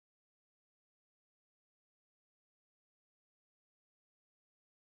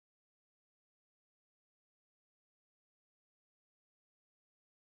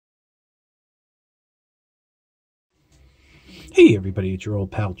Hey everybody, it's your old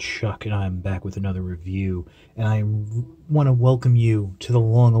pal Chuck, and I'm back with another review. And I want to welcome you to the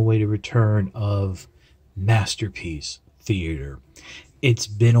long-awaited return of Masterpiece Theater. It's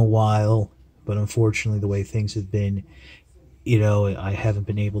been a while, but unfortunately the way things have been, I haven't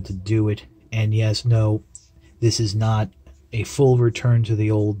been able to do it. And yes, no, this is not a full return to the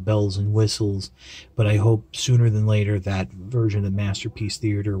old bells and whistles, but I hope sooner than later that version of Masterpiece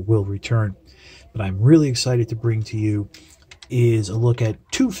Theater will return. But I'm really excited to bring to you is a look at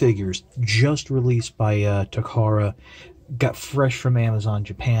two figures just released by Takara, got fresh from Amazon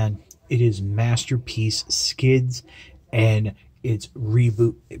Japan. It is Masterpiece Skids and its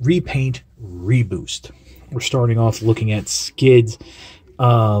repaint Reboost. We're starting off looking at Skids.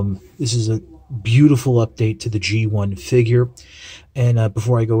 This is a beautiful update to the G1 figure. And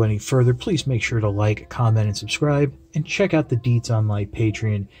before I go any further, please make sure to like, comment, and subscribe, and check out the deets on my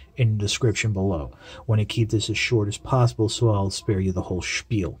Patreon in the description below. I want to keep this as short as possible, so I'll spare you the whole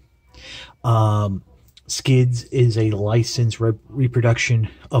spiel. Skids is a licensed reproduction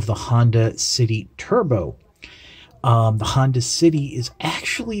of the Honda City Turbo. The Honda City is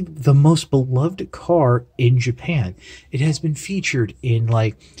actually the most beloved car in Japan. It has been featured in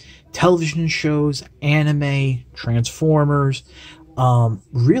television shows, anime, Transformers.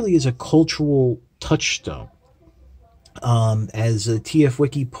 Really is a cultural touchstone. As TF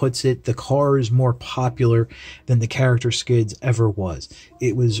Wiki puts it, the car is more popular than the character Skids ever was.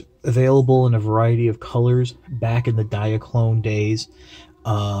 It was available in a variety of colors back in the Diaclone days.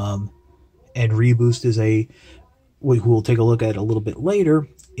 And Reboost is who we'll take a look at a little bit later,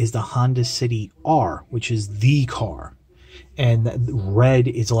 is the Honda City R, which is the car. And red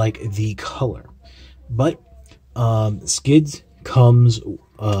is like the color. But Skids comes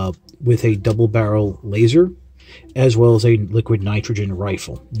with a double barrel laser as well as a liquid nitrogen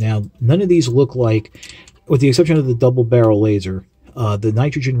rifle. Now, none of these look like, with the exception of the double barrel laser, the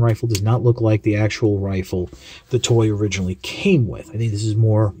nitrogen rifle does not look like the actual rifle the toy originally came with. I think this is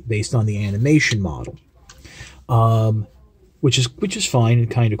more based on the animation model, which is fine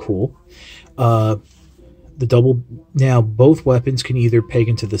and kind of cool. Now both weapons can either peg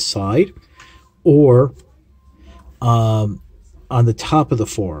into the side or on the top of the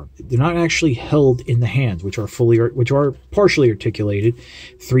forearm. They're not actually held in the hands, which are partially articulated.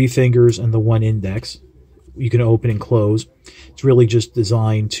 3 fingers and the 1 index. You can open and close. It's really just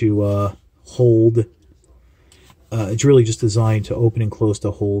designed to hold. It's really just designed to open and close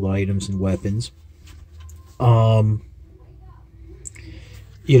to hold items and weapons.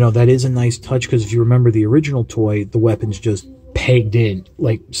 That is a nice touch, because if you remember the original toy, the weapons just pegged in,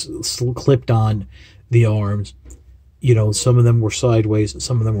 clipped on the arms. Some of them were sideways,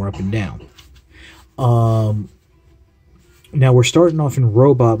 some of them were up and down. Now we're starting off in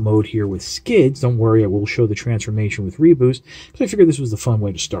robot mode here with Skids. Don't worry, I will show the transformation with Reboost, because I figured this was the fun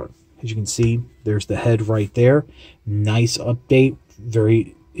way to start. As you can see, there's the head right there. Nice update,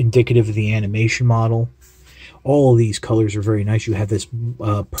 very indicative of the animation model. All of these colors are very nice. You have this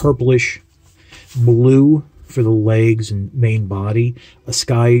purplish blue for the legs and main body, a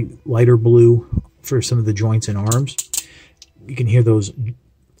sky lighter blue for some of the joints and arms. You can hear those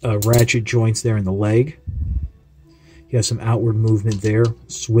ratchet joints there in the leg. You have some outward movement there,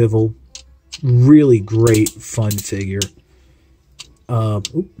 swivel. Really great, fun figure.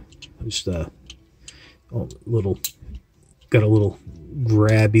 Just got a little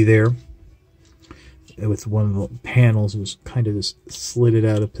grabby there. With one of the panels, it was kind of just slid it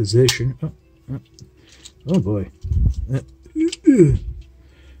out of position. Oh boy.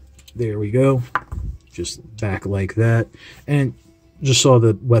 There we go. Just back like that. And just saw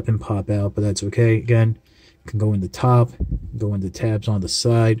the weapon pop out, but that's okay. Again, can go in the top, go into tabs on the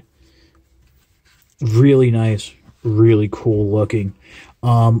side. Really nice, really cool looking.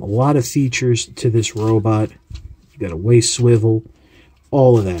 A lot of features to this robot. You got a waist swivel,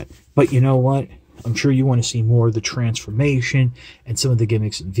 all of that. But you know what? I'm sure you want to see more of the transformation and some of the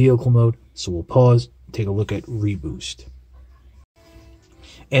gimmicks in vehicle mode. So we'll pause, take a look at Reboost.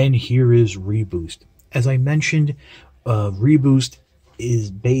 And here is Reboost. As I mentioned, Reboost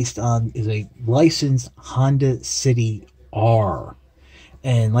is a licensed Honda City R.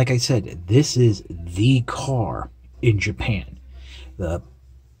 And like I said, this is the car in Japan. The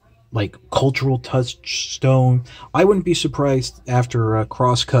cultural touchstone. I wouldn't be surprised after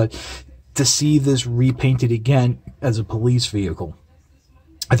Crosscut to see this repainted again as a police vehicle.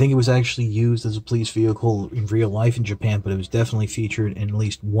 I think it was actually used as a police vehicle in real life in Japan, but it was definitely featured in at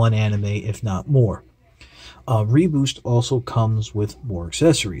least one anime, if not more. Reboost also comes with more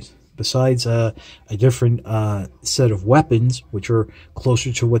accessories. Besides a different set of weapons, which are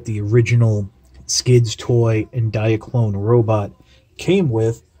closer to what the original Skids toy and Diaclone robot came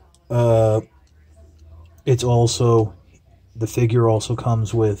with. It's also, the figure also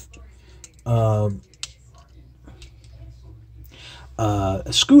comes with a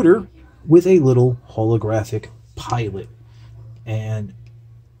scooter with a little holographic pilot. And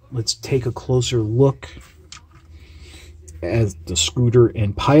let's take a closer look at the scooter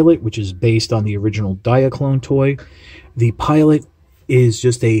and pilot, which is based on the original Diaclone toy. The pilot is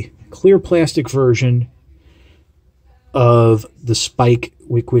just a clear plastic version of the Spike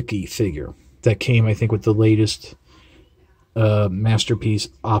Witwicky figure that came, I think, with the latest Masterpiece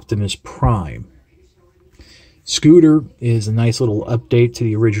Optimus Prime. Scooter is a nice little update to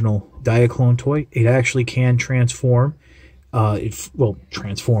the original Diaclone toy. It actually can transform. It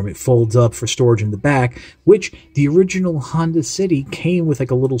folds up for storage in the back, which the original Honda City came with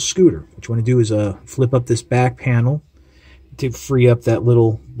like a little scooter. What you want to do is flip up this back panel to free up that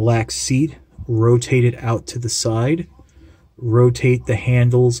little black seat, rotate it out to the side, rotate the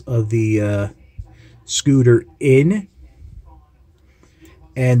handles of the scooter in,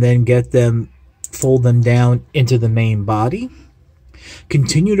 and then fold them down into the main body.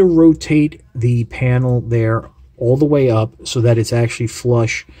 Continue to rotate the panel there all the way up so that it's actually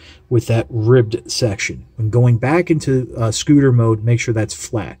flush with that ribbed section. When going back into scooter mode, make sure that's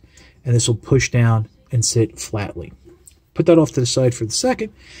flat, and this will push down and sit flatly. Put that off to the side for the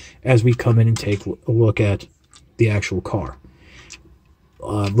second as we come in and take a look at the actual car.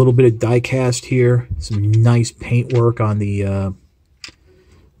 A little bit of die cast here, some nice paint work on the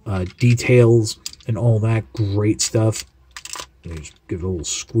details and all that great stuff. Just give it a little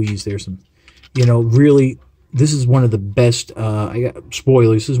squeeze there. Really, this is one of the best, I got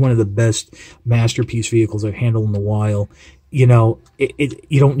spoilers, this is one of the best Masterpiece vehicles I've handled in a while. You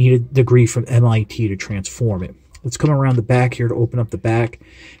don't need a degree from MIT to transform it. Let's come around the back here to open up the back.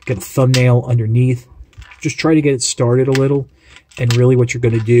 Get a thumbnail underneath. Just try to get it started a little. And really what you're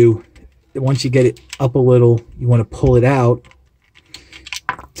going to do, once you get it up a little, you want to pull it out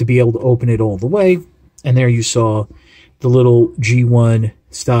to be able to open it all the way. And there you saw the little G1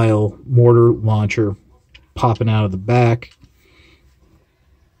 style mortar launcher popping out of the back.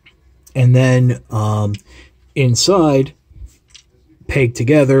 And then inside, pegged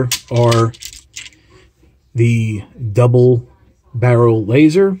together, are the double barrel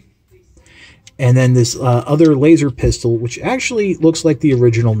laser, and then this other laser pistol, which actually looks like the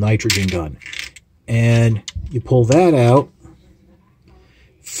original nitrogen gun. And you pull that out,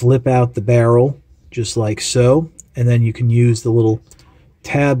 flip out the barrel just like so, and then you can use the little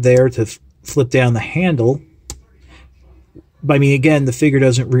tab there to flip down the handle. But I mean, again, the figure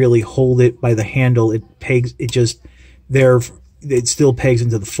doesn't really hold it by the handle. It pegs, it still pegs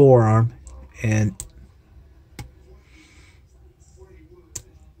into the forearm. And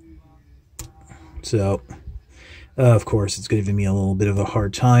so, of course, it's giving me a little bit of a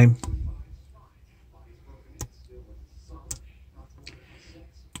hard time.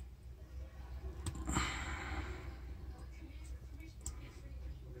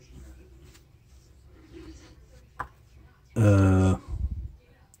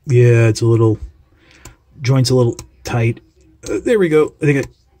 Yeah, it's a little, joint's a little tight. There we go. I think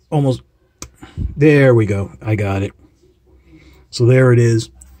there we go. I got it. So there it is.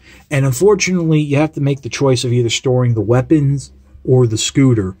 And unfortunately, you have to make the choice of either storing the weapons or the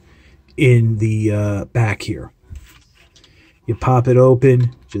scooter in the back here. You pop it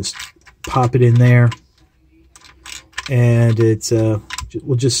open, just pop it in there, and it's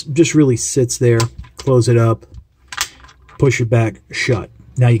just really sits there. Close it up, push it back shut.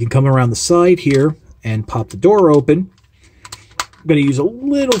 Now you can come around the side here and pop the door open. I'm going to use a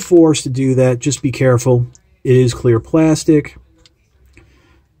little force to do that. Just be careful. It is clear plastic,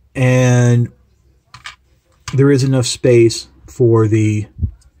 and there is enough space for the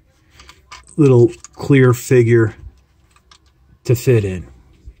little clear figure to fit in.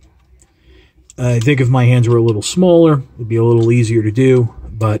 I think if my hands were a little smaller, it'd be a little easier to do,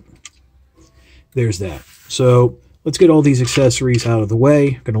 but there's that. So let's get all these accessories out of the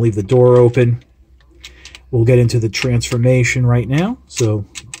way. I'm going to leave the door open. We'll get into the transformation right now. So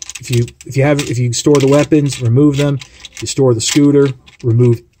if you store the weapons, remove them. If you store the scooter,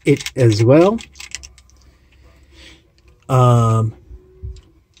 remove it as well.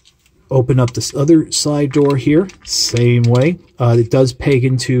 Open up this other side door here, same way. It does peg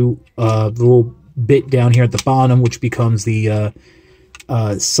into the little bit down here at the bottom, which becomes the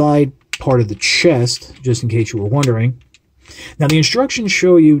side part of the chest, just in case you were wondering. Now, the instructions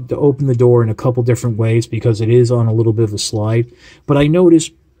show you to open the door in a couple different ways because it is on a little bit of a slide. But I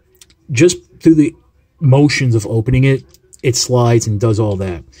noticed just through the motions of opening it, it slides and does all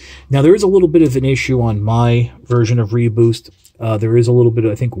that. Now, there is a little bit of an issue on my version of Reboost. There is a little bit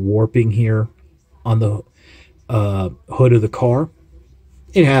of, I think, warping here on the hood of the car.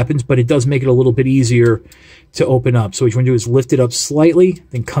 It happens, but it does make it a little bit easier to open up. So what you want to do is lift it up slightly,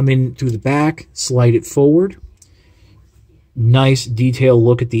 then come in through the back, slide it forward. Nice detailed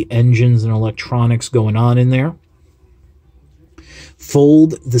look at the engines and electronics going on in there.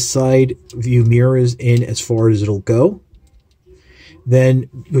 Fold the side view mirrors in as far as it'll go. Then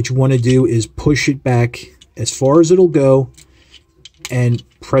what you want to do is push it back as far as it'll go and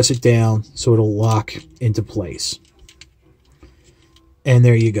press it down so it'll lock into place. And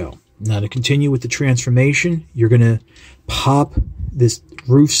there you go. Now to continue with the transformation, you're going to pop this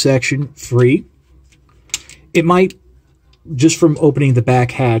roof section free. It might, just from opening the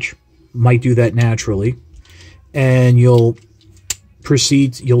back hatch, might do that naturally. And you'll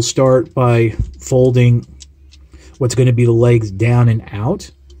proceed, you'll start by folding what's going to be the legs down and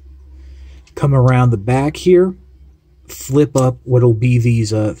out. Come around the back here, flip up what'll be these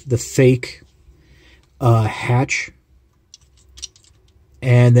the fake hatch,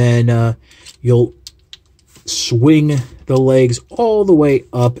 and then you'll swing the legs all the way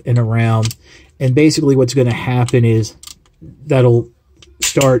up and around. And basically what's going to happen is that'll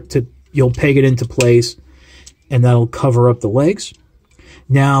start to, you'll peg it into place, and that'll cover up the legs.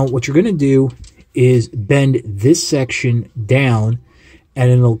 Now, what you're going to do is bend this section down, and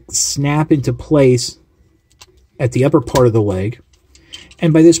it'll snap into place at the upper part of the leg.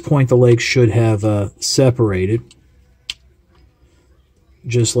 And by this point, the legs should have separated,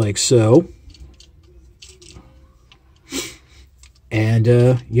 just like so. And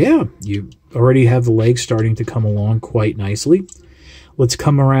yeah, you already have the legs starting to come along quite nicely. Let's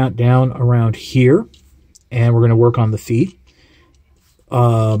come around down around here, and we're going to work on the feet.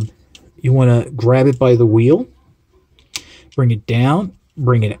 You want to grab it by the wheel, bring it down,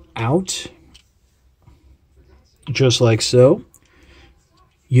 bring it out, just like so.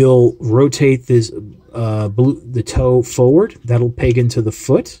 You'll rotate this the toe forward. That'll peg into the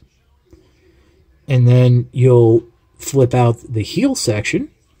foot. And then you'll flip out the heel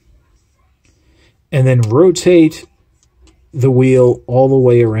section, and then rotate the wheel all the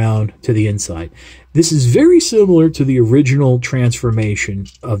way around to the inside. This is very similar to the original transformation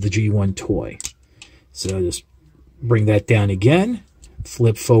of the G1 toy. So just bring that down again,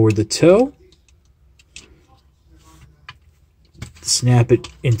 flip forward the toe, snap it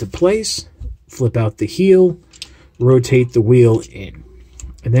into place, flip out the heel, rotate the wheel in.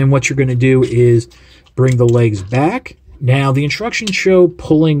 And then what you're going to do is bring the legs back. Now, the instructions show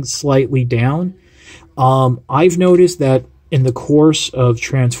pulling slightly down. I've noticed that in the course of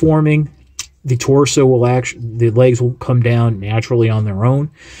transforming, the torso will actually, the legs will come down naturally on their own.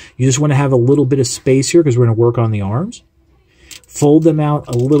 You just want to have a little bit of space here because we're going to work on the arms. Fold them out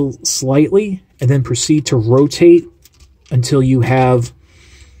a little slightly, and then proceed to rotate until you have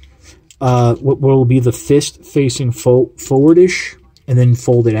what will be the fist facing forwardish, and then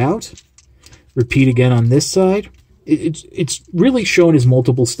fold it out. Repeat again on this side. It's really shown as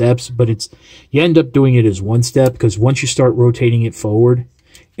multiple steps, but you end up doing it as one step, because once you start rotating it forward,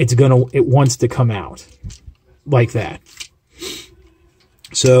 it wants to come out like that.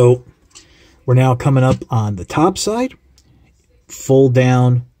 So we're now coming up on the top side. Fold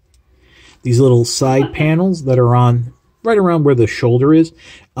down these little side panels that are on right around where the shoulder is.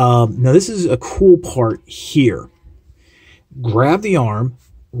 Now this is a cool part here. Grab the arm,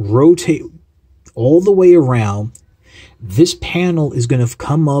 rotate all the way around. This panel is going to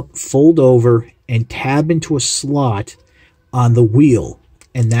come up, fold over, and tab into a slot on the wheel.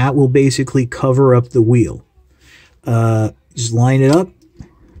 And that will basically cover up the wheel. Just line it up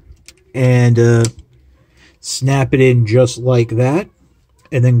and snap it in just like that.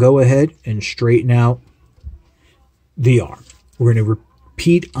 And then go ahead and straighten out the arm. We're going to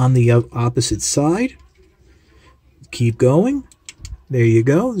repeat on the opposite side. Keep going. There you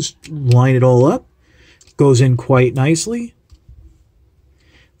go. Just line it all up. Goes in quite nicely.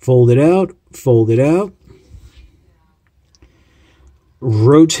 Fold it out. Fold it out.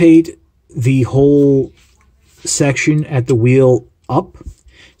 Rotate the whole section at the wheel up.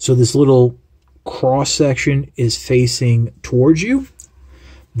 So this little cross section is facing towards you.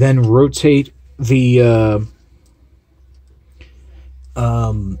 Then rotate the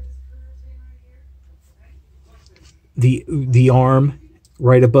arm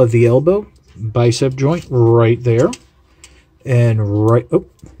right above the elbow, bicep joint right there, and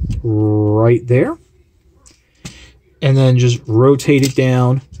right there, and then just rotate it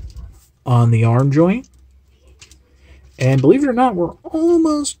down on the arm joint. And believe it or not, we're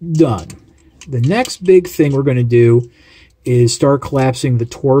almost done. The next big thing we're going to do is start collapsing the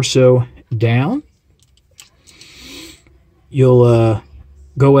torso down. You'll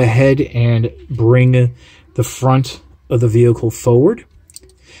go ahead and bring the front of the vehicle forward.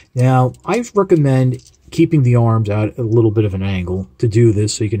 Now, I recommend keeping the arms out at a little bit of an angle to do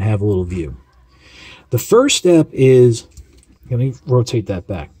this so you can have a little view. The first step is, let me rotate that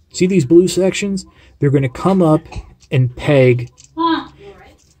back. See these blue sections? They're going to come up and peg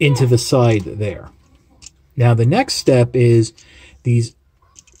into the side there. Now, the next step is these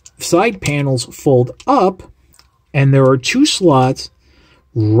side panels fold up, and there are two slots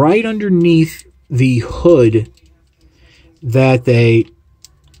right underneath the hood that they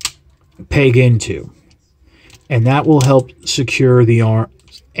peg into. And that will help secure the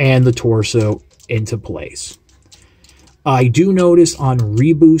arms and the torso into place. I do notice on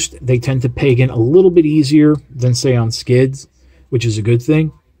Reboost, they tend to peg in a little bit easier than, say, on Skids, which is a good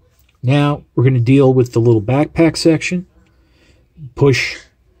thing. Now, we're going to deal with the little backpack section. Push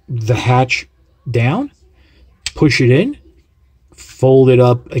the hatch down. Push it in. Fold it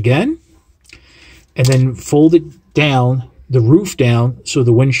up again. And then fold it down, the roof down, so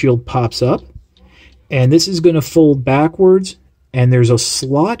the windshield pops up. And this is going to fold backwards. And there's a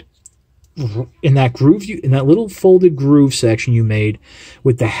slot in that groove, in that little folded groove section you made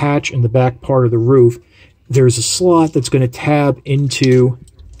with the hatch and the back part of the roof. There's a slot that's going to tab into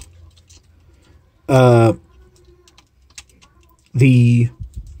the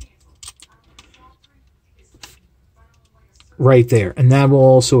right there, and that will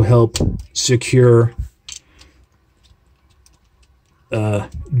also help secure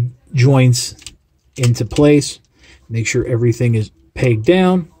joints into place. Make sure everything is pegged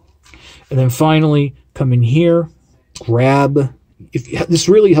down. And then finally, come in here, grab, this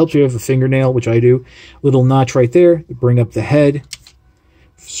really helps you have a fingernail, which I do, little notch right there, you bring up the head,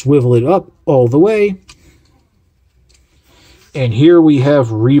 swivel it up all the way, and here we have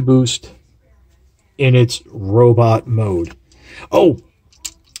Reboost in its robot mode. Oh,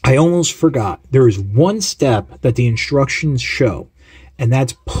 I almost forgot. There is one step that the instructions show, and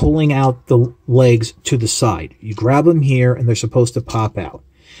that's pulling out the legs to the side. You grab them here, and they're supposed to pop out.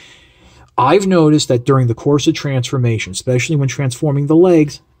 I've noticed that during the course of transformation, especially when transforming the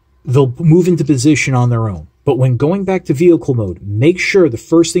legs, they'll move into position on their own. But when going back to vehicle mode, make sure the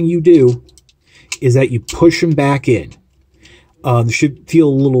first thing you do is that you push them back in. They should feel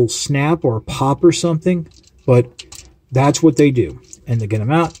a little snap or a pop or something, but that's what they do. And to get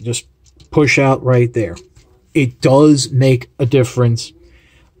them out, just push out right there. It does make a difference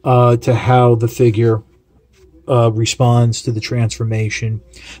to how the figure responds to the transformation,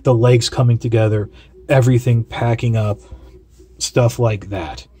 the legs coming together, everything packing up, stuff like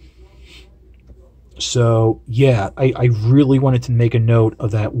that. So, yeah, I really wanted to make a note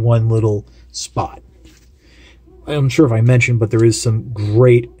of that one little spot. I'm sure if I mentioned, but there is some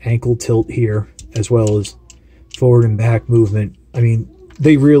great ankle tilt here, as well as forward and back movement. I mean,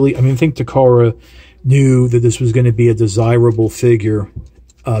 they really, I think Takara knew that this was going to be a desirable figure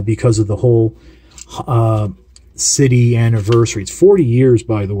because of the whole city anniversary. It's 40 years,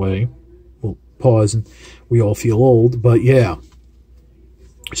 by the way. We'll pause and we all feel old, but yeah.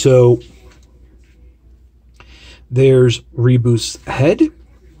 So there's Reboost's head.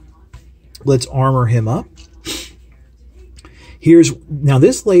 Let's armor him up. Now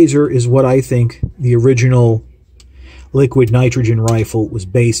this laser is what I think the original liquid nitrogen rifle was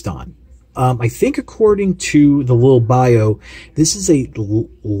based on. I think according to the little bio, this is a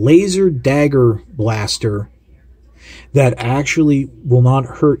laser dagger blaster that actually will not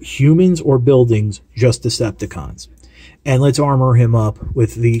hurt humans or buildings, just Decepticons. And let's armor him up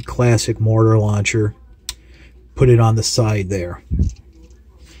with the classic mortar launcher. Put it on the side there.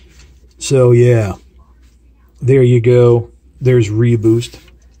 So yeah, there you go. There's Reboost.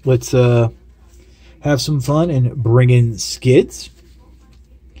 Let's have some fun and bring in Skids.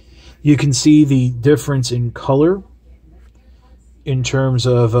 You can see the difference in color in terms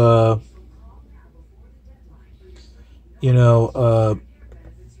of,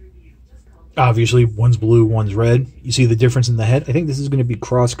 obviously one's blue, one's red. You see the difference in the head? I think this is going to be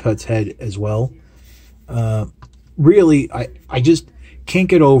Crosscut's head as well. Really, I just can't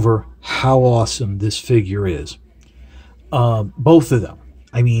get over how awesome this figure is. Both of them.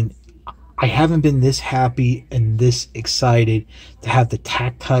 I mean, I haven't been this happy and this excited to have the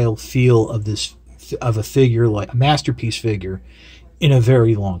tactile feel of a figure, like a masterpiece figure, in a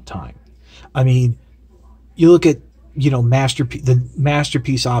very long time. I mean, you look at, the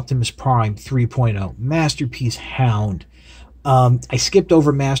Masterpiece Optimus Prime 3.0, Masterpiece Hound. I skipped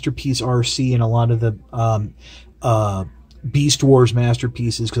over Masterpiece RC and a lot of the Beast Wars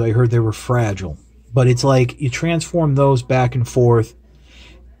masterpieces because I heard they were fragile. but it's like you transform those back and forth.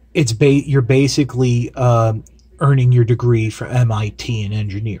 You're basically earning your degree from MIT in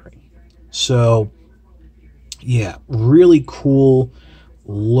engineering. So yeah, really cool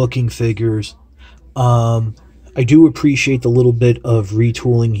looking figures. I do appreciate the little bit of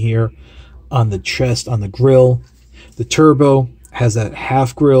retooling here on the chest, on the grill. The Turbo has that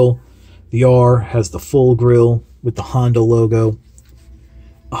half grill. The R has the full grill with the Honda logo.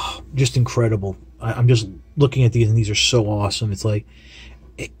 Oh, just incredible. I'm just looking at these, and these are so awesome. It's like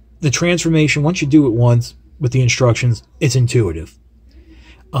the transformation, once you do it once with the instructions, it's intuitive.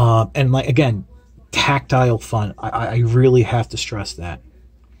 And like, again, tactile fun. I really have to stress that.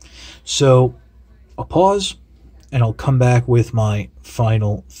 So I'll pause and I'll come back with my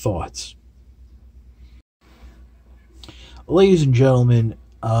final thoughts. Ladies and gentlemen,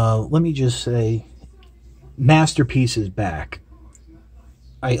 let me just say, Masterpiece is back.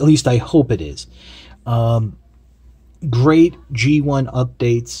 At least I hope it is. Great G1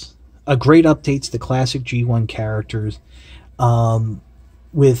 updates. Great updates to classic G1 characters.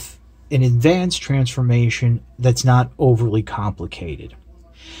 With an advanced transformation that's not overly complicated.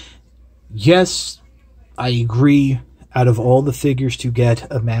 Yes, I agree. Out of all the figures to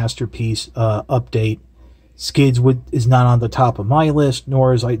get a Masterpiece update, Skids is not on the top of my list,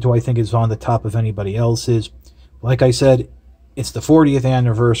 nor do I think it's on the top of anybody else's. Like I said, it's the 40th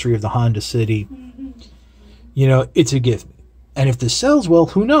anniversary of the Honda City. You know, it's a gift. And if this sells well,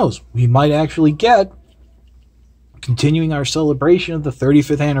 who knows? We might actually get, continuing our celebration of the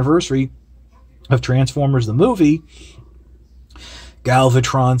 35th anniversary of Transformers the movie,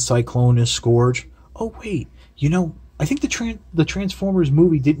 Galvatron, Cyclonus, Scourge. Oh, wait. You know, I think the Transformers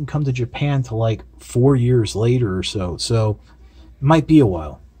movie didn't come to Japan till like 4 years later or so. So, it might be a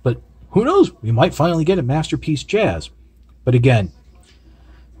while. But who knows? We might finally get a Masterpiece Jazz. But again,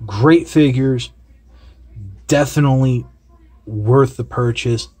 great figures. Definitely worth the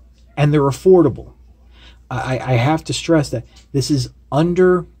purchase. And they're affordable. I have to stress that this is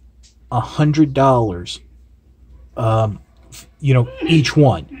under $100, you know, each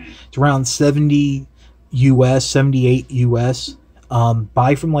one. It's around 70 US, 78 US.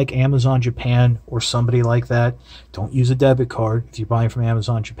 Buy from like Amazon Japan or somebody like that. Don't use a debit card if you're buying from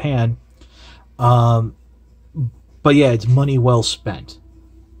Amazon Japan. But yeah, it's money well spent.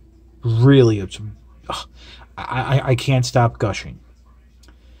 Really, I can't stop gushing.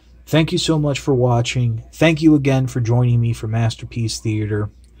 Thank you so much for watching. Thank you again for joining me for Masterpiece Theater.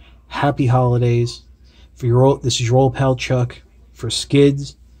 Happy holidays. This is your old pal Chuck for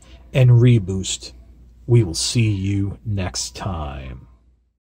Skids and Reboost. We will see you next time.